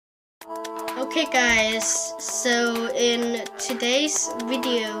Okay guys, so in today's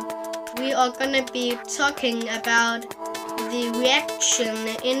video we are gonna be talking about the reaction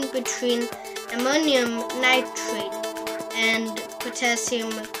in between ammonium nitrate and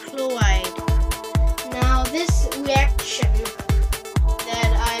potassium chloride. Now this reaction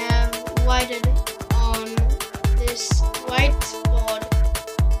that I have written on this whiteboard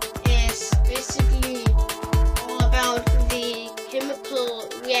is basically all about the chemical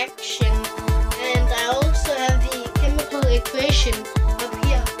reaction, and I also have the chemical equation up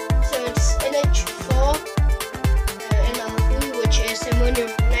here. So it's NH4 NO3, which is ammonium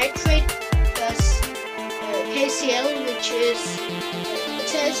nitrate, plus KCl, which is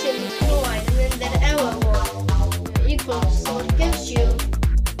potassium chloride, and then that arrow equals, so it gives you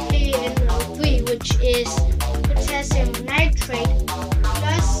KNO3, which is potassium nitrate,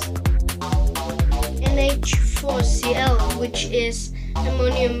 plus NH4Cl, which is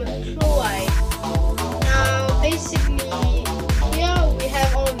ammonium chloride. Now basically here we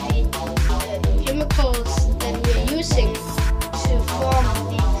have all the chemicals that we are using to form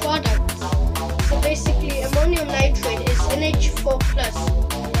the products. So basically ammonium nitrate is NH4 plus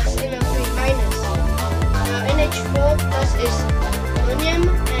NO3 minus. Now NH4 plus is ammonium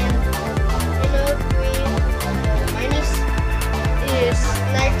and NO3 minus is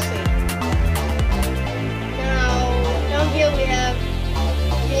nitrate. Down here we have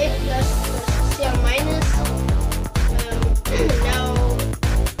K plus Cl minus. Now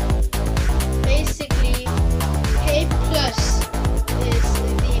basically K plus is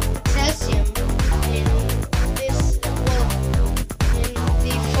the potassium in this, in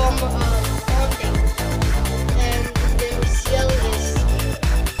the form of bonding, and then Cl is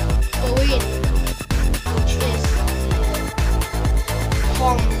chlorine, which is the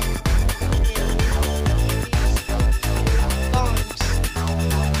form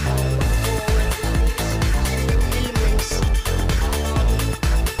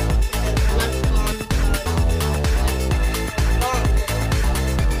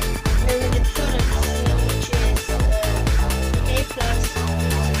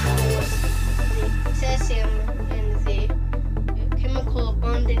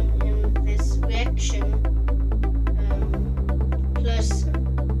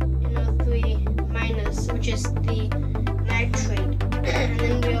which is the nitrate, and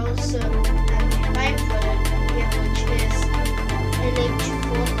then we also have the byproduct here, which is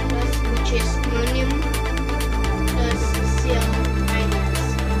NH4 plus, which is ammonium, plus Cl minus,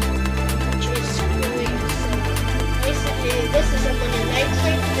 which is chlorine. So basically this is ammonium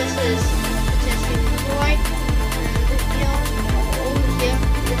nitrate, this is potassium chloride, and here, over here,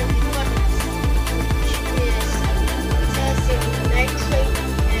 we have the products, which is potassium nitrate,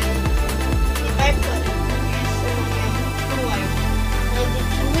 and the byproduct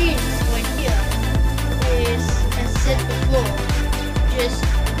before, just the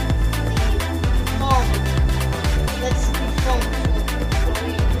form. That's the form for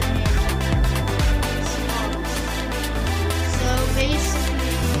chlorine and its forms. So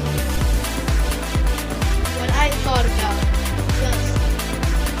basically, what I thought about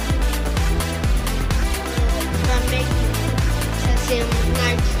about making potassium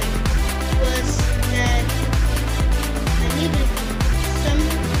nitrate was that I needed some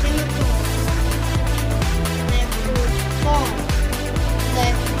chemicals that could form,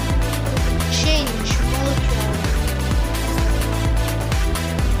 that could change molecules.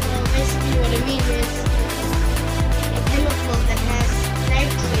 Well, basically what I mean is a chemical that has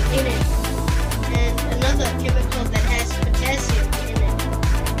nitrate in it and another chemical that has potassium in it.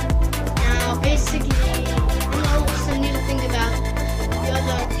 Now basically you also need to think about the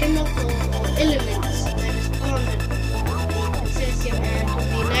other chemical or elements that is bonded the potassium and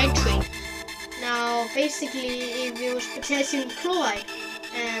the nitrate. Now basically if it was potassium chloride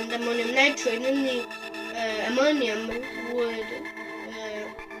and ammonium nitrate, then the ammonium would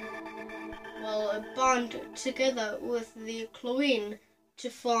bond together with the chlorine to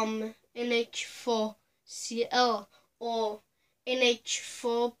form NH4Cl or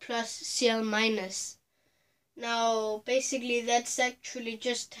NH4 plus Cl minus. Now basically that's actually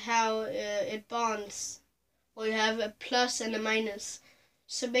just how it bonds, or you have a plus and a minus.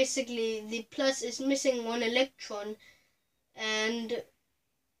 So basically the plus is missing one electron, and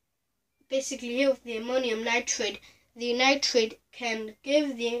basically here with the ammonium nitrate, the nitrate can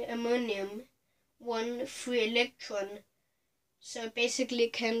give the ammonium one free electron, so basically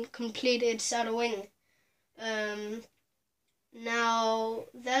it can complete its outer wing. Now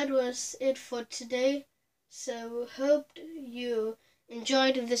that was it for today, so hope you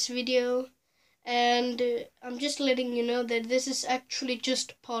enjoyed this video. And I'm just letting you know that this is actually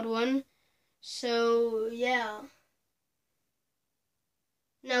just part 1. So yeah.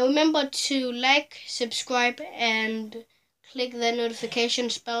 Now remember to like, subscribe, and click the notification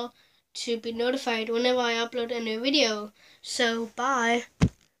bell to be notified whenever I upload a new video. So bye.